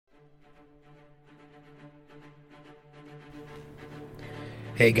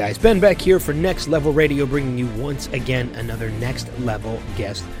Hey guys, Ben back here for Next Level Radio, bringing you once again another Next Level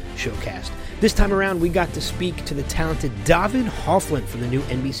guest showcast. This time around, we got to speak to the talented David Hoflin from the new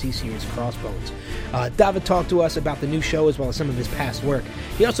NBC series Crossbones. David talked to us about the new show as well as some of his past work.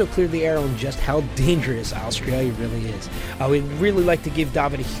 He also cleared the air on just how dangerous Australia really is. We'd really like to give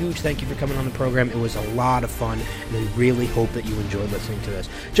David a huge thank you for coming on the program. It was a lot of fun, and we really hope that you enjoyed listening to this.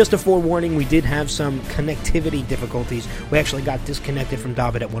 Just a forewarning, we did have some connectivity difficulties. We actually got disconnected from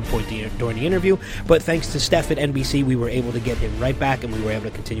David at one point during the interview, but thanks to Steph at NBC, we were able to get him right back, and we were able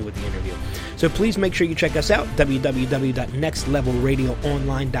to continue with the interview. So please make sure you check us out,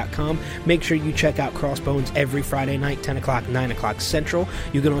 www.nextlevelradioonline.com. Make sure you check out Crossbones every Friday night, 10 o'clock, 9 o'clock Central.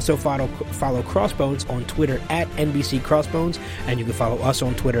 You can also follow Crossbones on Twitter at NBC Crossbones, and you can follow us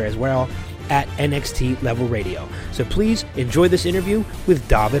on Twitter as well at NXT Level Radio. So please enjoy this interview with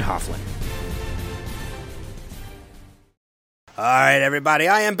David Hoflin. All right, everybody.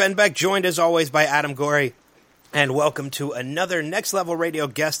 I am Ben Beck, joined as always by Adam Gorey. And welcome to another Next Level Radio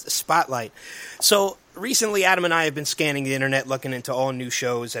guest spotlight. So recently, Adam and I have been scanning the internet, looking into all new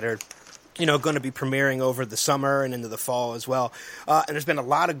shows that are, going to be premiering over the summer and into the fall as well. And there's been a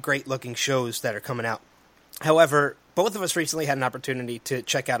lot of great-looking shows that are coming out. However, both of us recently had an opportunity to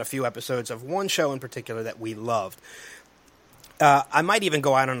check out a few episodes of one show in particular that we loved. I might even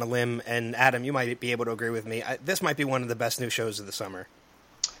go out on a limb, and Adam, you might be able to agree with me. This might be one of the best new shows of the summer.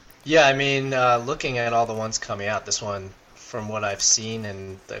 Yeah, I mean, looking at all the ones coming out, this one, from what I've seen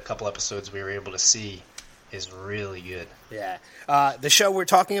and the couple episodes we were able to see, is really good. Yeah. The show we're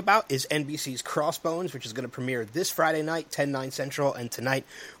talking about is NBC's Crossbones, which is going to premiere this Friday night, 10/9 Central, and tonight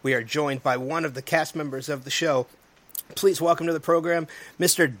we are joined by one of the cast members of the show. Please welcome to the program,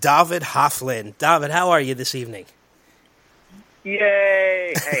 Mr. David Hoflin. David, how are you this evening?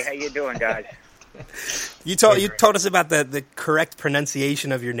 Yay! Hey, how you doing, guys? You told us about the correct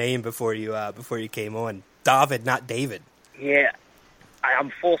pronunciation of your name before you came on. David, not David. Yeah,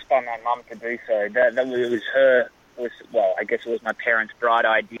 I'm forced by my mum to do so. I guess it was my parents' bright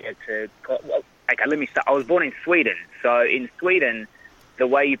idea to. Okay, let me start. I was born in Sweden, so in Sweden, the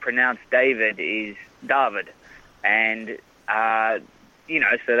way you pronounce David is David, and so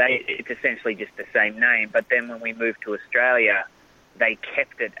it's essentially just the same name. But then when we moved to Australia, they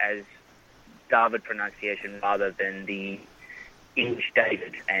kept it as David pronunciation rather than the English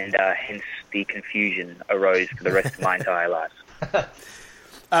David, and hence the confusion arose for the rest of my entire life.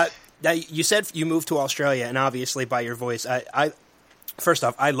 Now, you said you moved to Australia, and obviously by your voice, first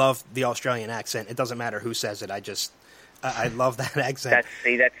off, I love the Australian accent. It doesn't matter who says it. I love that accent.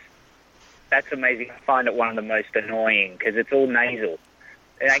 That's amazing. I find it one of the most annoying because it's all nasal.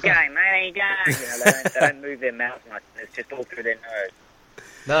 They're like, "Hey, mate, they don't move their mouth much. It's just all through their nose.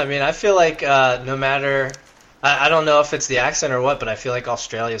 No, I mean, I feel like no matter... I don't know if it's the accent or what, but I feel like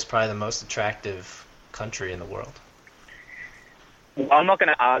Australia is probably the most attractive country in the world. Well, I'm not going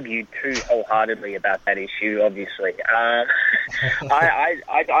to argue too wholeheartedly about that issue, obviously. I'm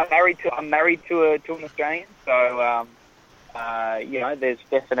married to an Australian, so, there's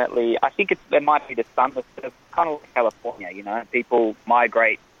definitely... I think there might be the sun, but it's kind of like California, people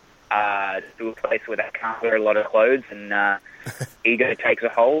migrate to a place where they can't wear a lot of clothes, and ego takes a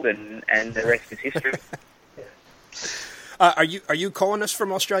hold, and the rest is history. Are you calling us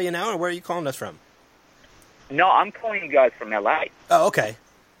from Australia now, or where are you calling us from? No, I'm calling you guys from LA. Oh, okay.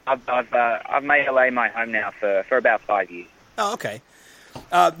 I've made LA my home now for about 5 years. Oh, okay.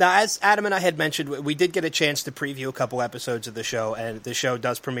 Now, as Adam and I had mentioned, we did get a chance to preview a couple episodes of the show, and the show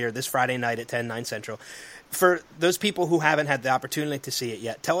does premiere this Friday night at 10/9 Central. For those people who haven't had the opportunity to see it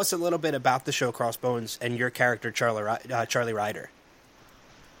yet, tell us a little bit about the show Crossbones and your character, Charlie Ryder.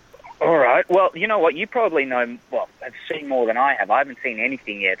 All right. Well, you know what? You probably know. Well, have seen more than I have. I haven't seen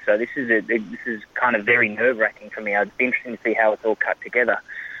anything yet, so this is kind of very nerve-wracking for me. I'd be interested to see how it's all cut together.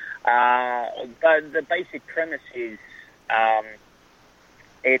 But the basic premise is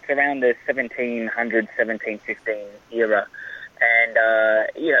it's around the 1700s, 1715 era, and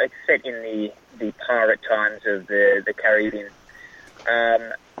it's set in the pirate times of the Caribbean.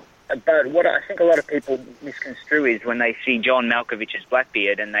 But what I think a lot of people misconstrue is when they see John Malkovich's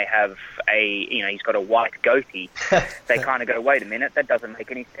Blackbeard and they have he's got a white goatee, they kind of go, wait a minute, that doesn't make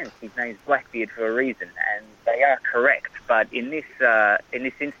any sense. His name's Blackbeard for a reason, and they are correct. But in this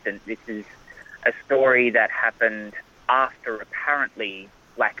instance, this is a story that happened after apparently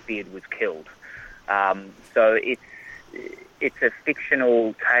Blackbeard was killed. So it's a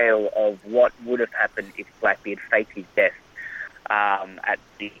fictional tale of what would have happened if Blackbeard faked his death. At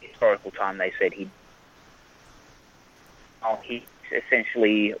the historical time, they said he's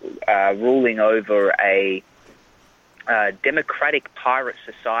essentially ruling over a Democratic Pirate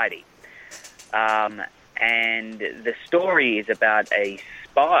Society. And the story is about a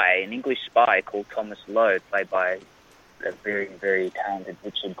spy, an English spy called Thomas Lowe, played by a very, very talented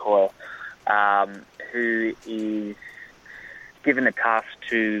Richard Coyle, who is given the task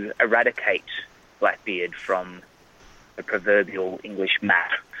to eradicate Blackbeard from the proverbial English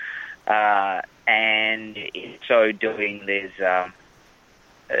map. And in so doing, there's a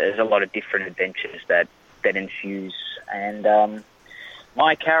lot of different adventures that ensues. And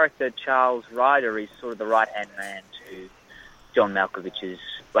my character, Charles Ryder, is sort of the right-hand man to John Malkovich's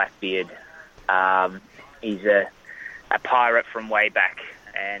Blackbeard. He's a pirate from way back,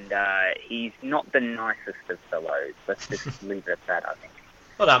 and he's not the nicest of fellows. Let's just leave it at that, I think.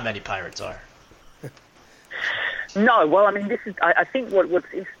 Well, not many pirates are. No, well, I mean, this is. I think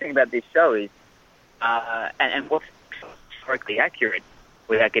what's interesting about this show is, and what's historically accurate,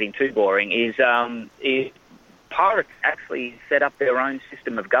 without getting too boring, is pirates actually set up their own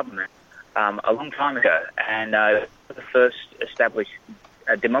system of government a long time ago, and the first established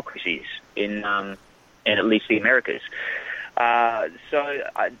democracies in at least the Americas. So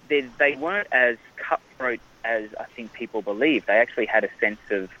they weren't as cutthroat as I think people believe. They actually had a sense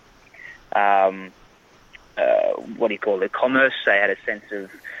of what do you call it? Commerce. They had a sense of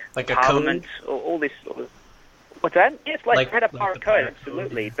like parliament. A code? All this. What's that? Yes, they had a pirate code,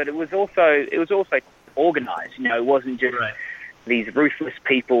 absolutely. But it was also organised. You know, it wasn't just these ruthless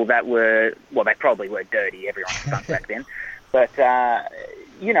people that were. Well, they probably were dirty. Everyone was drunk back then. But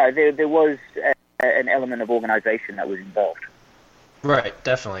you know, there was an element of organisation that was involved. Right,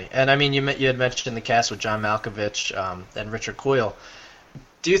 definitely. And I mean, you had mentioned in the cast with John Malkovich and Richard Coyle.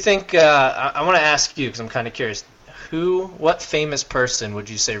 Do you think, I want to ask you, because I'm kind of curious, what famous person would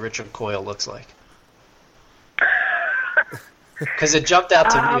you say Richard Coyle looks like? Because it jumped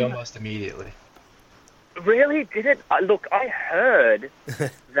out to me almost immediately. Really? Did it? Look, I heard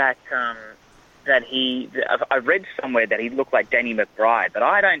that I read somewhere that he looked like Danny McBride, but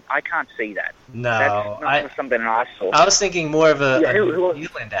I can't see that. No. That's not something I saw. I was thinking more of a New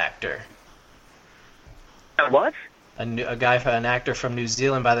Zealand actor. What? An actor from New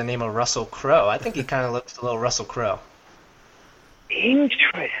Zealand by the name of Russell Crowe. I think he kind of looks a little Russell Crowe.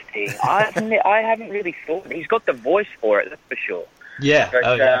 Interesting. I haven't really thought. He's got the voice for it, that's for sure. Yeah.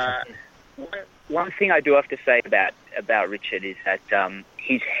 But, one thing I do have to say about Richard is that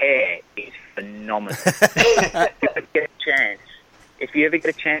his hair is phenomenal. If you ever get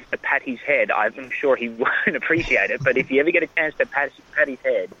a chance to pat his head, I'm sure he won't appreciate it. But if you ever get a chance to pat his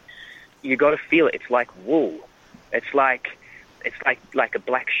head, you got to feel it. It's like wool. It's like a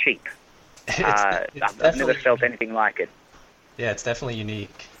black sheep. I've never felt anything like it. Yeah, it's definitely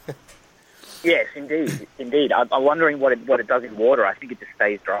unique. Yes, indeed. I'm wondering what it does in water. I think it just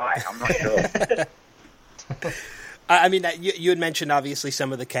stays dry. I'm not sure. I mean, you had mentioned obviously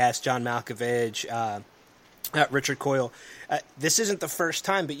some of the cast: John Malkovich, Richard Coyle. This isn't the first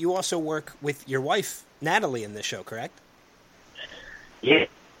time, but you also work with your wife Natalie in this show, correct? Yeah.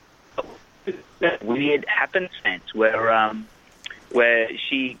 Weird happenstance where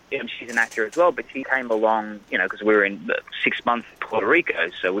she's an actor as well, but she came along, you know, because we were in 6 months in Puerto Rico,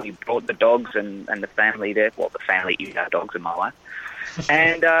 so we brought the dogs and the family there. Well, the family is our dogs and my wife,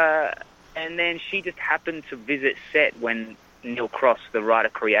 and then she just happened to visit set when Neil Cross, the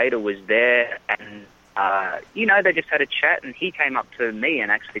writer-creator, was there, and you know, they just had a chat, and he came up to me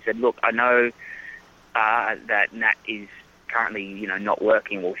and actually said, "Look, I know that Nat is currently, you know, not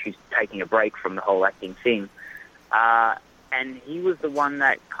working, or she's taking a break from the whole acting thing." And he was the one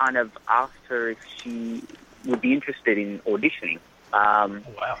that kind of asked her if she would be interested in auditioning.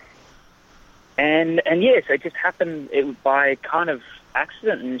 Wow. And yes, it just happened by kind of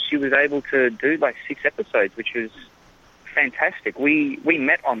accident, and she was able to do like 6 episodes, which was fantastic. We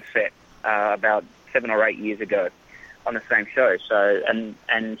met on set about 7 or 8 years ago on the same show. So and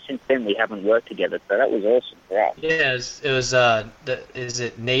since then we haven't worked together. So that was awesome for us. Yeah, it was. Is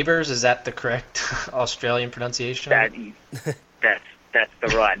it Neighbours? Is that the correct Australian pronunciation? That's the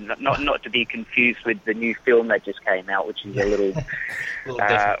right. Not to be confused with the new film that just came out, which is a little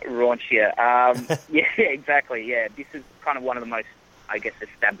raunchier. Yeah, exactly. Yeah, this is kind of one of the most, I guess,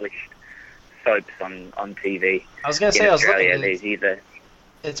 established soaps on TV. I was going to say, Australia, I was looking.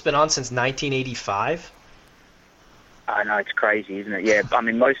 It's been on since 1985. I know, it's crazy, isn't it? Yeah, I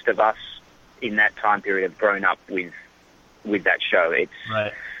mean, most of us in that time period have grown up with that show. It's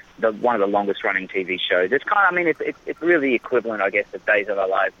one of the longest running TV shows. It's kind of, I mean, it's really equivalent, I guess, of Days of Our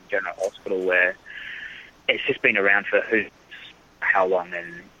Lives in General Hospital, where it's just been around for how long,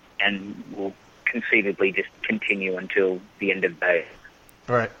 and will conceivably just continue until the end of days.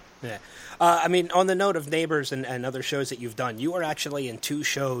 Right. Yeah. I mean, on the note of Neighbors and other shows that you've done, you were actually in 2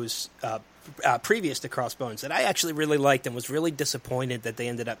 shows previous to Crossbones that I actually really liked and was really disappointed that they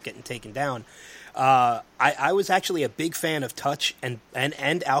ended up getting taken down. I was actually a big fan of Touch and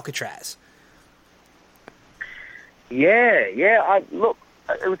Alcatraz. Yeah. Look,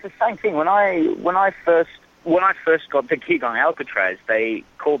 it was the same thing when I first got the gig on Alcatraz. They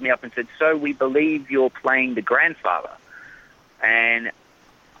called me up and said, "So we believe you're playing the grandfather," and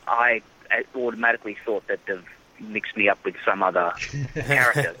I automatically thought that they've mixed me up with some other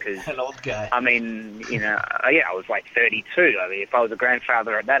character because an old guy. I mean, I was like 32. I mean, if I was a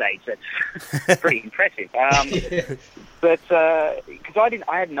grandfather at that age, that's pretty impressive. But because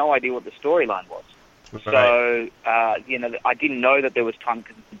I had no idea what the storyline was. Right. So, I didn't know that there was time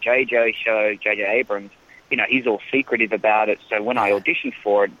because the JJ show, J.J. Abrams, he's all secretive about it. So when I auditioned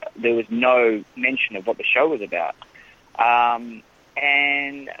for it, there was no mention of what the show was about. I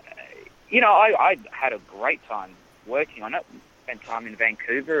had a great time working on it, spent time in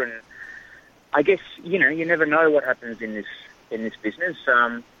Vancouver, and I guess, you never know what happens in this business.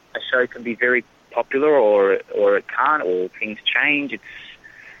 A show can be very popular or it can't, or things change. It's,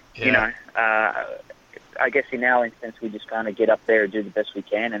 I guess in our instance, we just kind of get up there and do the best we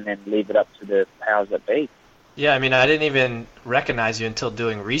can and then leave it up to the powers that be. Yeah, I mean, I didn't even recognize you until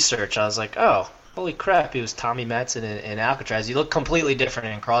doing research. I was like, oh, holy crap, he was Tommy Madsen in Alcatraz. You look completely different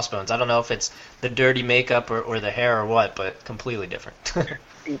in Crossbones. I don't know if it's the dirty makeup or the hair or what, but completely different.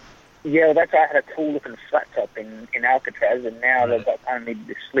 Yeah, I had a cool looking flat top in Alcatraz, and now they've got kind of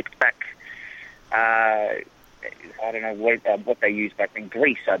the slicked back, I don't know what they used back then,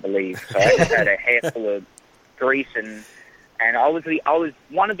 grease, I believe. So I just had a hair full of grease, and I was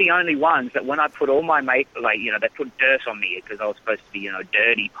one of the only ones that when I put all my they put dirt on me because I was supposed to be,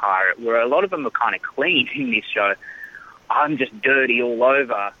 dirty pirate, where a lot of them are kind of clean in this show. I'm just dirty all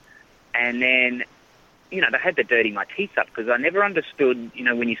over. And then, they had to dirty my teeth up because I never understood,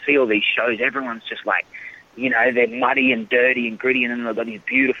 when you see all these shows, everyone's just like, they're muddy and dirty and gritty, and then they've got these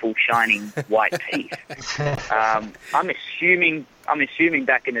beautiful, shining white teeth. I'm assuming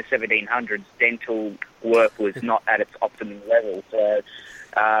back in the 1700s, dental work was not at its optimum level. So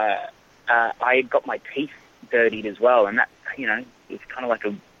I got my teeth dirtied as well, and that, it's kind of like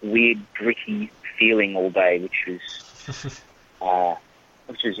a weird, gritty feeling all day, which was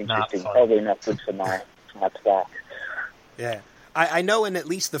interesting. Probably not good for my plaque. Yeah. I know in at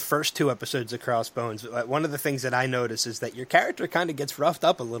least the first 2 episodes of Crossbones, one of the things that I notice is that your character kind of gets roughed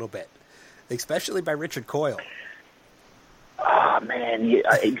up a little bit, especially by Richard Coyle. Oh, man, yeah,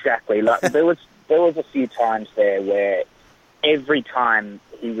 exactly. Like, there was a few times there where every time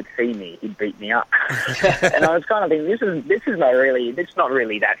he would see me, he'd beat me up. And I was kind of thinking, this is not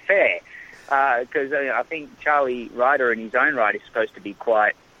really that fair. Because I think Charlie Ryder in his own right is supposed to be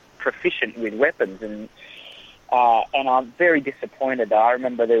quite proficient with weapons, and I'm very disappointed. I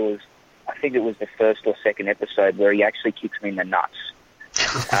remember I think it was the first or second episode where he actually kicks me in the nuts.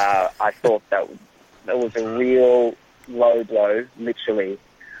 I thought that was a real low blow, literally.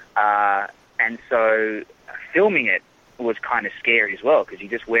 And so filming it was kind of scary as well, because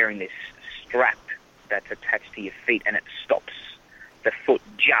you're just wearing this strap that's attached to your feet, and it stops the foot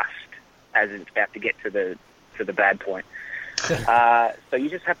just as it's about to get to the bad point. So you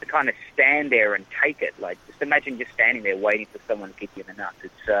just have to kind of stand there and take it. Like, just imagine just standing there waiting for someone to kick you in the nuts.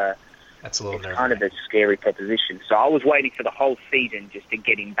 That's a little it's kind of a scary proposition. So I was waiting for the whole season just to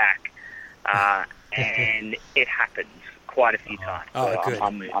get him back, and it happens quite a few times. Oh, so good.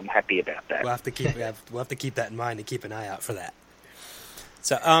 I'm happy about that. We'll have to keep that in mind and keep an eye out for that.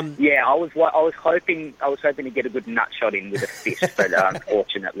 So yeah, I was hoping to get a good nut shot in with a fist, but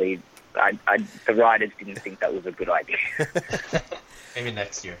unfortunately, the writers didn't think that was a good idea. Maybe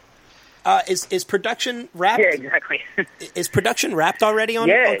next year. Is production wrapped? Yeah, exactly. Is production wrapped already on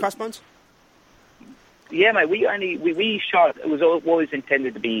Crossbones? Yeah, mate. We shot. It was always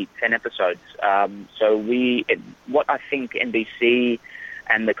intended to be 10 episodes. So what I think NBC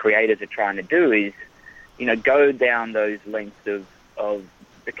and the creators are trying to do is, go down those lengths of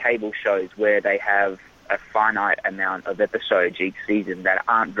the cable shows where they have a finite amount of episodes each season that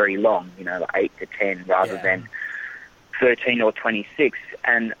aren't very long, 8 to 10 rather than 13 or 26.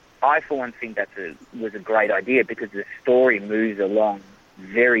 And I, for one, think that was a great idea because the story moves along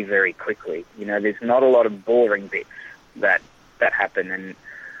very, very quickly. There's not a lot of boring bits that happen. And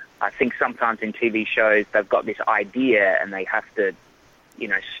I think sometimes in TV shows, they've got this idea and they have to,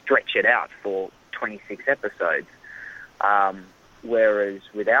 stretch it out for 26 episodes. Whereas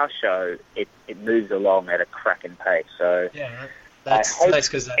with our show, it moves along at a cracking pace. So that's I hope nice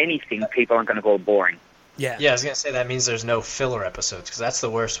because anything people aren't going to call boring. Yeah. Yeah, I was gonna say that means there's no filler episodes, because that's the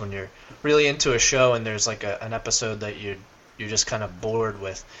worst when you're really into a show and there's like an episode that you're just kind of bored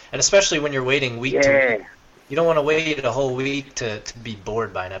with, and especially when you're waiting week to week. You don't want to wait a whole week to be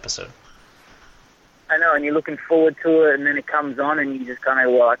bored by an episode. I know, and you're looking forward to it, and then it comes on, and you just kind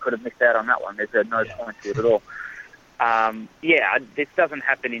of, well, I could have missed out on that one. There's no point to it at all. This doesn't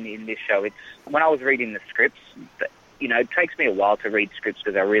happen in this show. It's when I was reading the scripts, it takes me a while to read scripts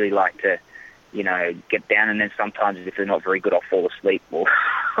because I really like to, get down, and then sometimes if they're not very good, I'll fall asleep or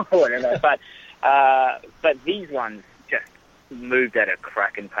whatever. But these ones just moved at a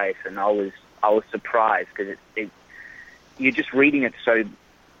cracking pace, and I was surprised because you're just reading it so.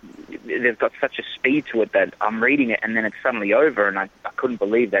 They've got such a speed to it that I'm reading it and then it's suddenly over, and I couldn't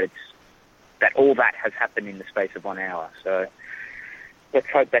believe that all that has happened in the space of 1 hour. So let's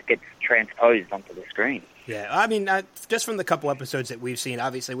hope that gets transposed onto the screen. Yeah, I mean, just from the couple episodes that we've seen,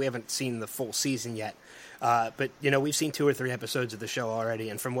 obviously we haven't seen the full season yet, but we've seen 2 or 3 episodes of the show already,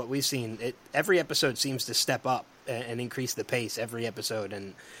 and from what we've seen, every episode seems to step up and increase the pace every episode,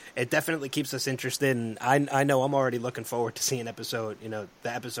 and it definitely keeps us interested. And I know I'm already looking forward to seeing the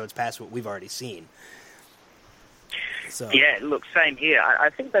episodes past what we've already seen. So. Yeah, look, same here. I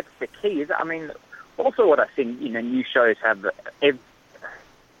think that's the key. Also what I think new shows have. You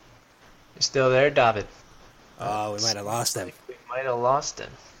still there, David? Oh, we might have lost him. We might have lost him.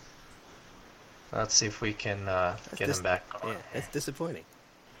 Let's see if we can get him back on. Yeah, it's disappointing.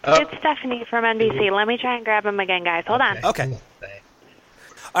 Oh. It's Stephanie from NBC. Let me try and grab him again, guys. Hold on. Okay.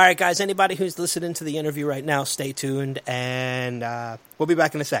 All right, guys, anybody who's listening to the interview right now, stay tuned, and we'll be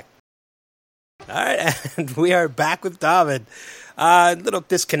back in a sec. All right, and we are back with David. Little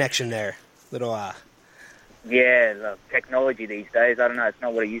disconnection there. Yeah, look, technology these days, I don't know, it's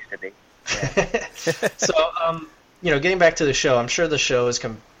not what it used to be. Yeah. So, getting back to the show, I'm sure the show is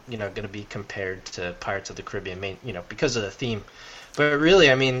going to be compared to Pirates of the Caribbean, because of the theme. But really,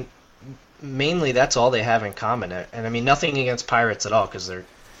 mainly that's all they have in common. And nothing against Pirates at all, because they're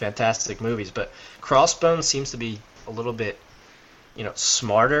fantastic movies. But Crossbones seems to be a little bit,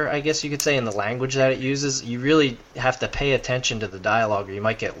 smarter, I guess you could say, in the language that it uses. You really have to pay attention to the dialogue, or you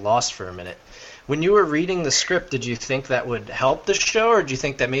might get lost for a minute. When you were reading the script, did you think that would help the show, or do you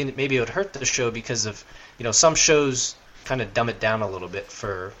think that maybe it would hurt the show because of, some shows kind of dumb it down a little bit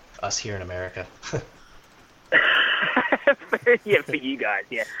for us here in America? Yeah, for you guys,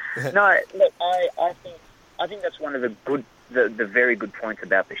 yeah. No, look, I think that's one of the very good points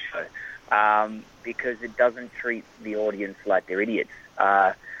about the show, because it doesn't treat the audience like they're idiots.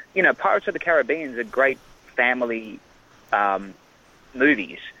 Pirates of the Caribbean is a great family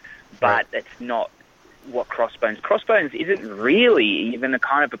movies, but it's not what Crossbones. Crossbones isn't really even a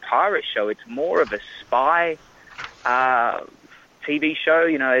kind of a pirate show. It's more of a spy TV show.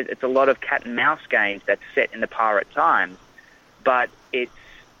 It's a lot of cat and mouse games that's set in the pirate times, but it's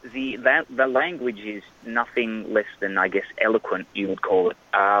the language is nothing less than, I guess, eloquent, you would call it.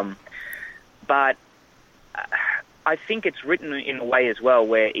 But I think it's written in a way as well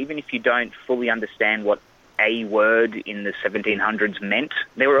where even if you don't fully understand what a word in the 1700s meant,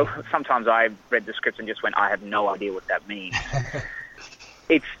 sometimes I read the script and just went, I have no idea what that means.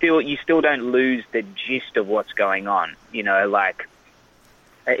 You still don't lose the gist of what's going on. Even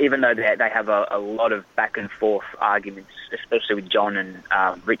though they have a lot of back and forth arguments, especially with John and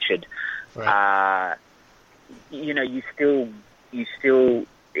Richard, right. You still,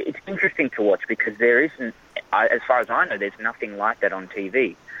 it's interesting to watch because there isn't, as far as I know, there's nothing like that on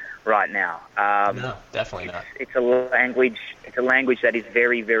TV right now. No, definitely not. It's a language that is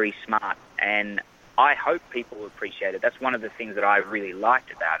very, very smart, and I hope people appreciate it. That's one of the things that I really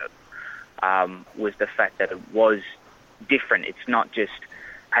liked about it, was the fact that it was different. It's not just,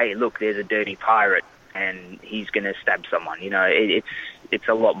 hey, look, there's a dirty pirate and he's going to stab someone. It's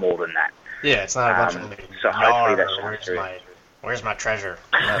a lot more than that. Yeah, it's not a bunch of so hopefully that's where's my treasure?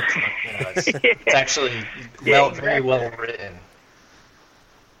 It's actually very well written.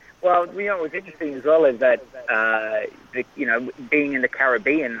 Well, what's interesting as well is that, being in the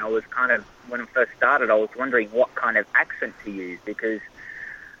Caribbean, I was kind of, when I first started, I was wondering what kind of accent to use because,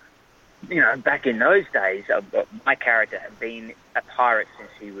 back in those days, my character had been a pirate since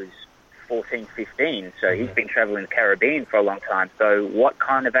he was 14, 15, so he's been traveling the Caribbean for a long time. So what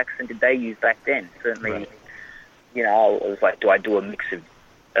kind of accent did they use back then? Certainly, right. I was like, do I do a mix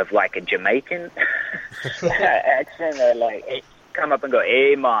of like a Jamaican accent or like come up and go,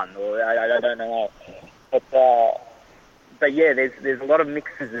 hey man, or I don't know. But yeah, there's a lot of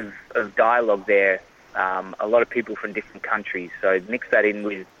mixes of dialogue there. A lot of people from different countries. So mix that in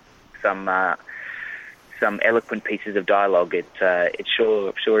with some eloquent pieces of dialogue. It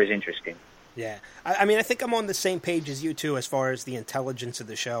sure is interesting. Yeah. I mean, I think I'm on the same page as you, too, as far as the intelligence of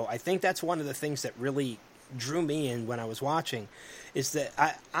the show. I think that's one of the things that really drew me in when I was watching, is that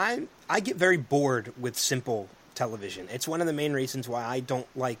I get very bored with simple television. It's one of the main reasons why I don't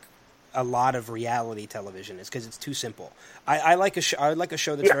like a lot of reality television, is because it's too simple. I like a show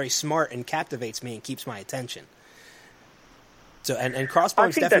that's very smart and captivates me and keeps my attention. So and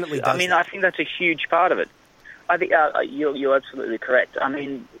Crossbones definitely does. I mean, that. I think that's a huge part of it. I think you're absolutely correct. I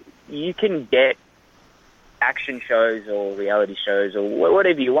mean, you can get action shows or reality shows or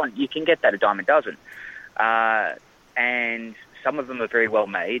whatever you want. You can get that a dime a dozen, and some of them are very well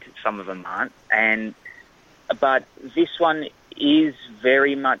made, some of them aren't. But this one is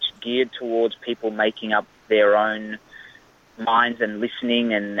very much geared towards people making up their own minds and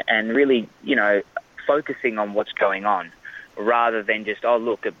listening and really, focusing on what's going on, rather than just, oh,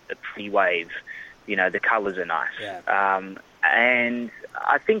 look, a pretty wave. The colours are nice. Yeah. And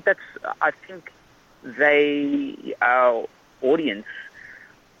I think our audience,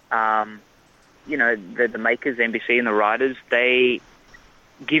 the makers, NBC and the writers, they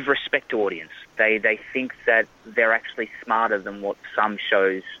give respect to audience. They think that they're actually smarter than what some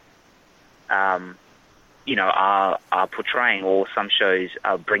shows, are portraying, or some shows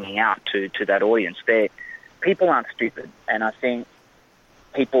are bringing out to that audience. People aren't stupid, and I think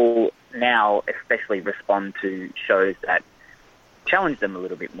people now especially respond to shows that challenge them a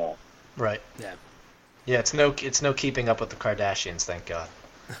little bit more. Right. Yeah. Yeah, it's no keeping up with the Kardashians, thank God.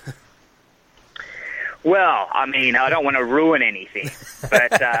 Well, I mean, I don't want to ruin anything,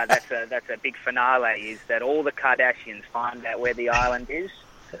 but that's a big finale, is that all the Kardashians find out where the island is,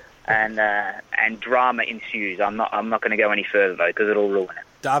 and drama ensues. I'm not going to go any further though, because it'll ruin it.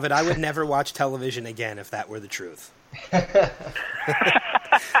 David, I would never watch television again if that were the truth.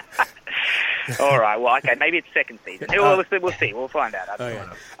 All right. Well, okay. Maybe it's second season. We'll see. We'll find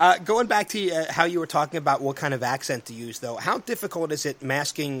out. Going back to how you were talking about what kind of accent to use, though, how difficult is it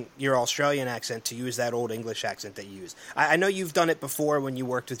masking your Australian accent to use that old English accent that you use? I know you've done it before when you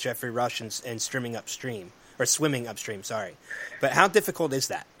worked with Jeffrey Rush and swimming upstream. Sorry, but how difficult is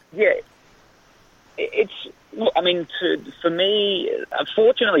that? Yeah, for me,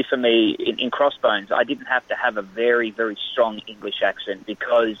 fortunately for me, in Crossbones, I didn't have to have a very, very strong English accent,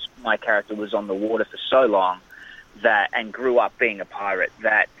 because my character was on the water for so long and grew up being a pirate,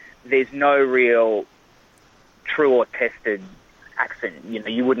 that there's no real true or tested accent.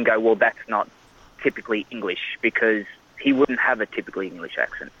 You wouldn't go, well, that's not typically English, because he wouldn't have a typically English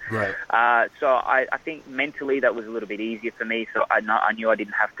accent. Right. So I think mentally that was a little bit easier for me, so I knew I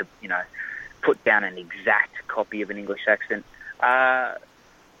didn't have to, put down an exact copy of an English accent. To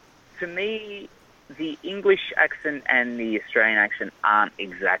me, the English accent and the Australian accent aren't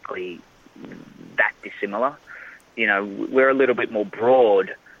exactly that dissimilar. We're a little bit more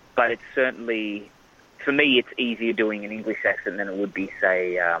broad, but it's certainly, for me, it's easier doing an English accent than it would be,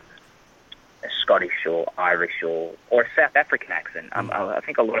 say, a Scottish or Irish or a South African accent. I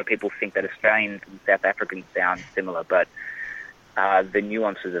think a lot of people think that Australians and South Africans sound similar, but the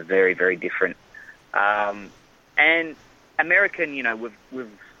nuances are very, very different. And American, we've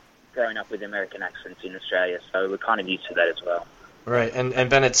grown up with American accents in Australia, so we're kind of used to that as well. Right, and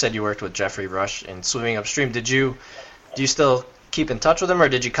Bennett said you worked with Jeffrey Rush in Swimming Upstream. Do you still keep in touch with him, or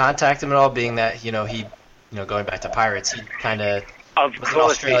did you contact him at all, being that, he, going back to Pirates, he kind of was an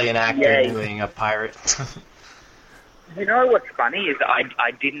Australian actor doing a pirate? What's funny is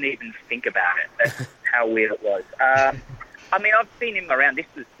I didn't even think about it. That's how weird it was. I've seen him around. This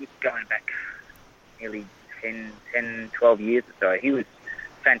was going back nearly 10, 12 years or so. He was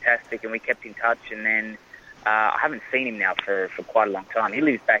fantastic, and we kept in touch. And then I haven't seen him now for quite a long time. He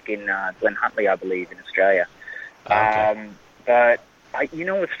lives back in Glen Huntly, I believe, in Australia. Okay. But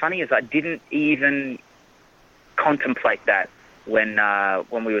what's funny is I didn't even contemplate that when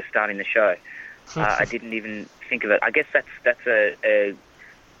we were starting the show. I didn't even think of it. I guess that's a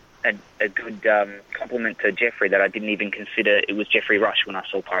good compliment to Jeffrey, that I didn't even consider it was Jeffrey Rush when I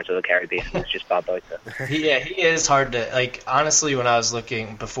saw Pirates of the Caribbean. It was just Barbosa. Yeah, he is hard to, honestly, when I was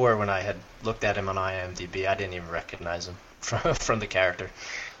looking before, when I had looked at him on IMDb, I didn't even recognize him from the character.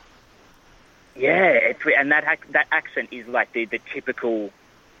 Yeah, and that accent is like the typical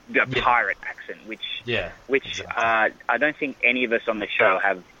pirate accent, which exactly. I don't think any of us on the show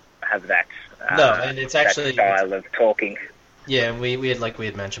have that. No, and it's actually that style of talking. Yeah, and we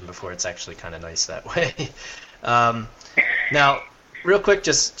had mentioned before, it's actually kind of nice that way. Now, real quick,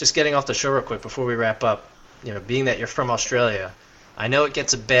 just getting off the show real quick before we wrap up, being that you're from Australia, I know it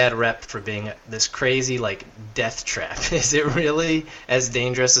gets a bad rep for being this crazy, death trap. Is it really as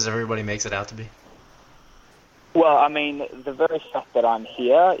dangerous as everybody makes it out to be? Well, I mean, the very fact that I'm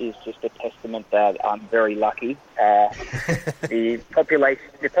here is just a testament that I'm very lucky. The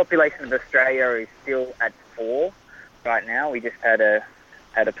population of Australia is still at 4 right now. We just had a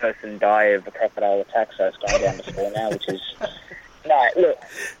person die of a crocodile attack, so it's going down to 4 now, which is no. Look,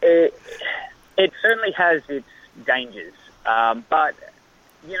 it certainly has its dangers, but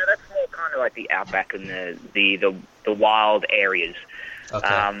that's more kind of like the outback and the wild areas.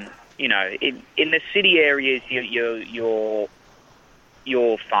 Okay. In the city areas, you're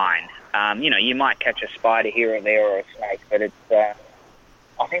fine. You might catch a spider here or there or a snake, but it's. I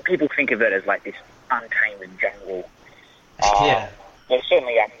think people think of it as like this untamed jungle. Yeah. There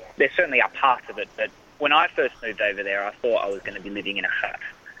certainly are parts of it, but when I first moved over there, I thought I was going to be living in a hut.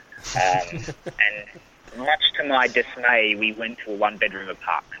 And much to my dismay, we went to a one-bedroom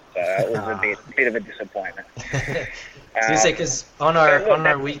apartment, so it was a bit of a disappointment. Because on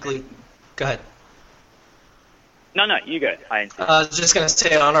our weekly, go ahead. No, you go. I was just gonna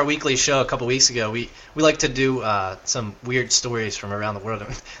say, on our weekly show a couple weeks ago, we like to do some weird stories from around the world.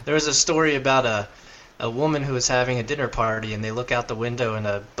 There was a story about a woman who was having a dinner party, and they look out the window, and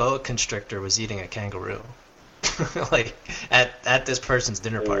a boa constrictor was eating a kangaroo, like at this person's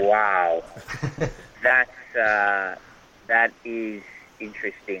dinner party. Wow, that is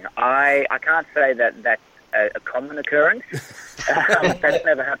interesting. I can't say that's a common occurrence. That's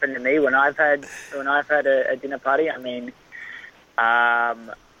never happened to me when I've had a dinner party. I mean,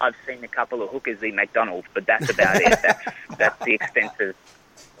 I've seen a couple of hookers eat McDonald's, but that's about it. That's the extent of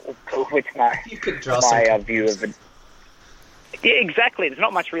which my view of it. Yeah, exactly. There's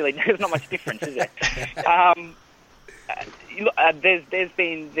not much difference, is there?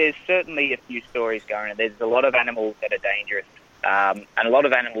 There's certainly a few stories going on. There's a lot of animals that are dangerous, and a lot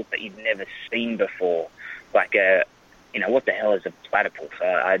of animals that you've never seen before. Like what the hell is a platypus?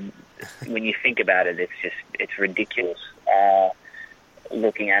 When you think about it, it's ridiculous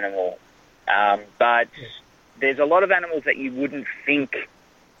looking animal. But there's a lot of animals that you wouldn't think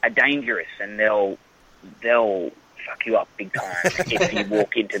are dangerous, and they'll fuck you up big time if you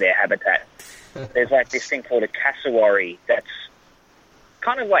walk into their habitat. There's like this thing called a cassowary that's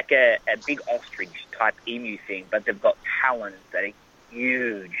kind of like a big ostrich type emu thing, but they've got talons that are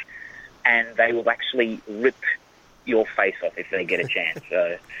huge, and they will actually rip your face off if they get a chance.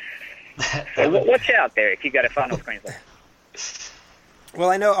 So watch out there if you go to Far North Queensland. Well,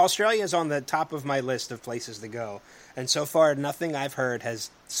 I know Australia is on the top of my list of places to go, and so far nothing I've heard has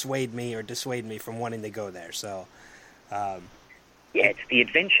swayed me or dissuaded me from wanting to go there. So, yeah, it's the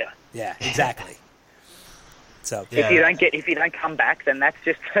adventure. Yeah, exactly. So if you don't come back, then that's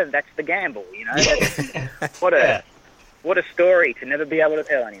the gamble. What a story to never be able to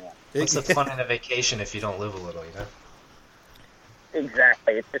tell anyone. What's the fun in a vacation if you don't live a little?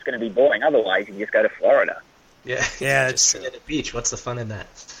 Exactly. It's just going to be boring. Otherwise, you just go to Florida. Yeah, that's sit at a beach. What's the fun in that?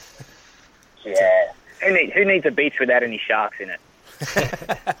 Yeah. Who needs a beach without any sharks in it?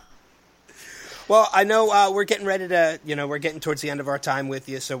 Well, I know we're getting ready to, we're getting towards the end of our time with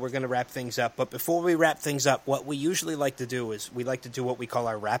you, so we're going to wrap things up. But before we wrap things up, what we usually like to do is we like to do what we call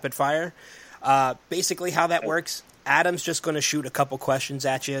our rapid fire. Basically how that works, Adam's just going to shoot a couple questions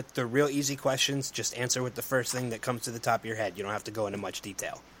at you. They're real easy questions. Just answer with the first thing that comes to the top of your head. You don't have to go into much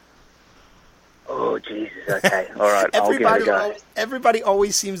detail. Oh, Jesus. Okay. All right. I'll give it a go. Everybody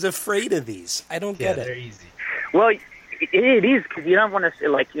always seems afraid of these. I don't get it. They're easy. Well, it is, because you don't want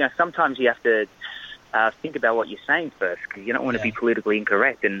to, sometimes you have to think about what you're saying first, because you don't want to be politically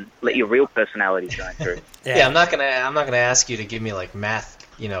incorrect and let your real personality shine through. Yeah, I'm not gonna ask you to give me like math,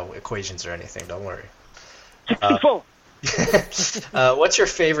 equations or anything. Don't worry. 64. What's your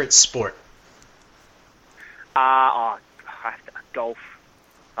favorite sport? Golf.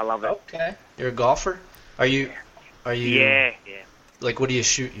 I love it. Okay. You're a golfer? Are you? Yeah. Like, what do you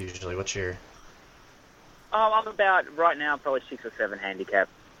shoot usually? What's your? I'm about right now probably 6 or 7 handicap.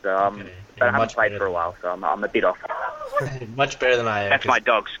 So but I haven't played for a while, so I'm a bit off. Much better than I am. That's my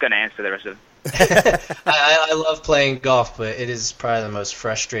dog's going to answer the rest of it. I love playing golf, but it is probably the most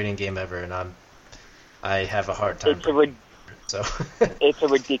frustrating game ever, and I have a hard time. It's a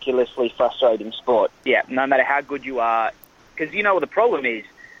ridiculously frustrating sport. Yeah, no matter how good you are, because the problem is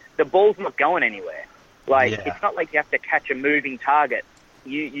the ball's not going anywhere. It's not like you have to catch a moving target.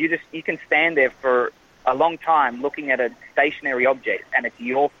 You can stand there for a long time looking at a stationary object, and it's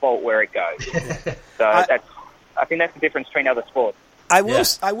your fault where it goes. So I think that's the difference between other sports. I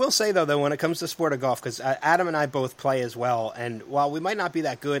will say, though, when it comes to sport of golf, because Adam and I both play as well, and while we might not be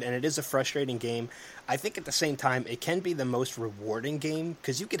that good, and it is a frustrating game, I think at the same time it can be the most rewarding game,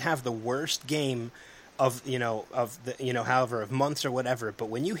 because you could have the worst game of however of months or whatever. But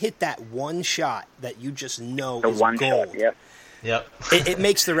when you hit that one shot that you just know is one gold, shot, yep. Yep. it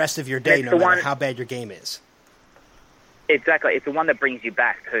makes the rest of your day, no matter how bad your game is. Exactly. It's the one that brings you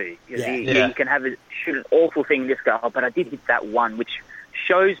back, too. You can shoot an awful thing, just go, but I did hit that one, which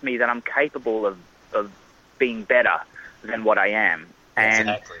shows me that I'm capable of being better than what I am. And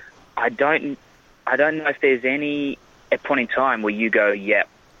exactly. I don't know if there's a point in time where you go, yep,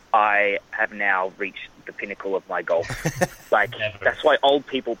 I have now reached the pinnacle of my golf. That's why old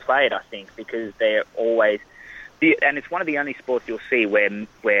people play it, I think, because they're always... And it's one of the only sports you'll see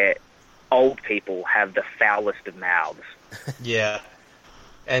where old people have the foulest of mouths. Yeah,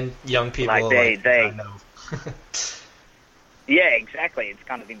 and young people I know. Yeah, exactly. It's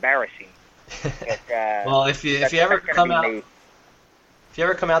kind of embarrassing. But, well, if you ever come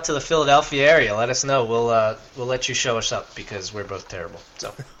out to the Philadelphia area, let us know. We'll let you show us up because we're both terrible.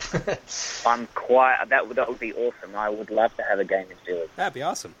 So that would be awesome. I would love to have a game in Philly. That'd be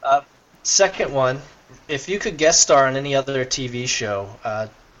awesome. Second one, if you could guest star on any other TV show.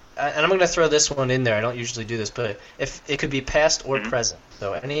 And I'm going to throw this one in there. I don't usually do this, but if it could be past or present.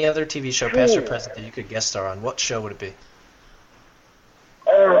 So any other TV show, past or present, that you could guest star on, what show would it be?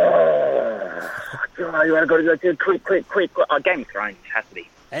 You want to go quick. Game of Thrones has to be.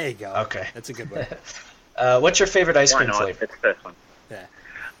 There you go. Okay. That's a good one. What's your favorite ice cream flavor? That's the first one. Yeah.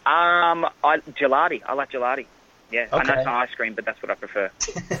 Gelati. I like gelati. Yeah, Okay. I know it's not ice cream, but that's what I prefer.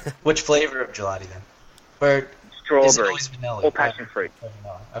 Which flavor of gelati then? Or Strawberry. is it always vanilla? Or passion fruit.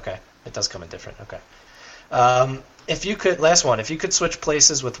 Okay. It does come in different. Okay. If you could switch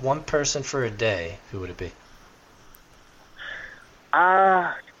places with one person for a day, who would it be?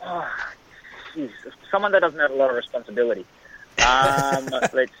 Someone that doesn't have a lot of responsibility.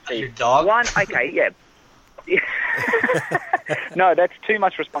 Let's see. Your dog? One, okay, yeah. No, that's too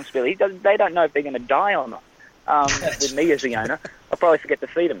much responsibility. They don't know if they're going to die or not. With me as the owner, I'll probably forget to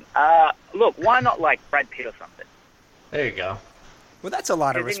feed them. Look, why not like Brad Pitt or something? There you go. Well, that's a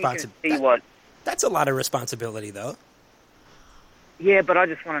lot of responsibility. That's a lot of responsibility, though. Yeah, but I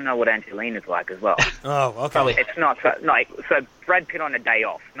just want to know what Angelina's like as well. Oh, okay. Probably. It's not so Brad Pitt on a day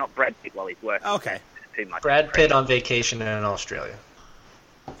off, not Brad Pitt while he's working. Okay. It's too much. Brad Pitt on vacation in Australia.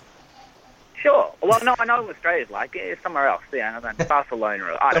 Sure. Well, no, I know what Australia's like. It's somewhere else. Yeah, Barcelona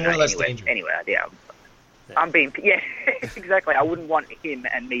or I don't know. Anyway, yeah. I'm being exactly. I wouldn't want him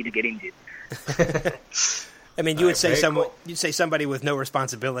and me to get injured. I mean, you would say you'd say somebody with no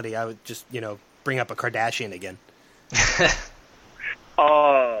responsibility. I would just bring up a Kardashian again.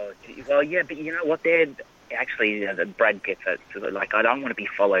 Oh, well, yeah, but you know what? They're actually Brad Pitt. Like, I don't want to be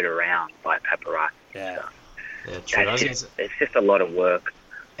followed around by paparazzi. Yeah. True. It's just a lot of work.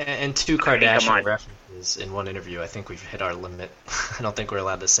 And two Kardashian references in one interview. I think we've hit our limit. I don't think we're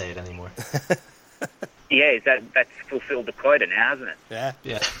allowed to say it anymore. Yeah, that's fulfilled the quota now, hasn't it? Yeah.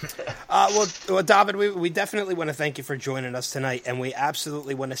 Yeah. Well, David, we definitely want to thank you for joining us tonight, and we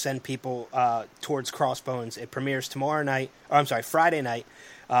absolutely want to send people towards Crossbones. It premieres Friday night,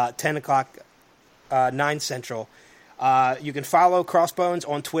 10 o'clock, 9 Central. You can follow Crossbones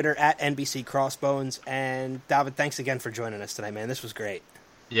on Twitter at NBC Crossbones. And David, thanks again for joining us tonight, man. This was great.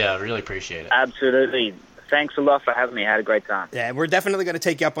 Yeah, I really appreciate it. Absolutely. Thanks a lot for having me. I had a great time. Yeah, we're definitely going to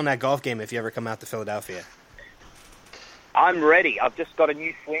take you up on that golf game if you ever come out to Philadelphia. I'm ready. I've just got a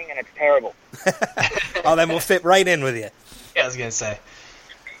new swing and it's terrible. Oh, then we'll fit right in with you. Yeah, I was going to say.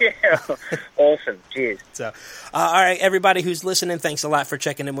 Yeah, awesome. Cheers. So, all right, everybody who's listening, thanks a lot for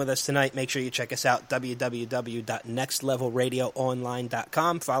checking in with us tonight. Make sure you check us out,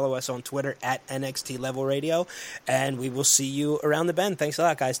 www.nextlevelradioonline.com. Follow us on Twitter at NXT Level Radio, and we will see you around the bend. Thanks a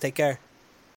lot, guys. Take care.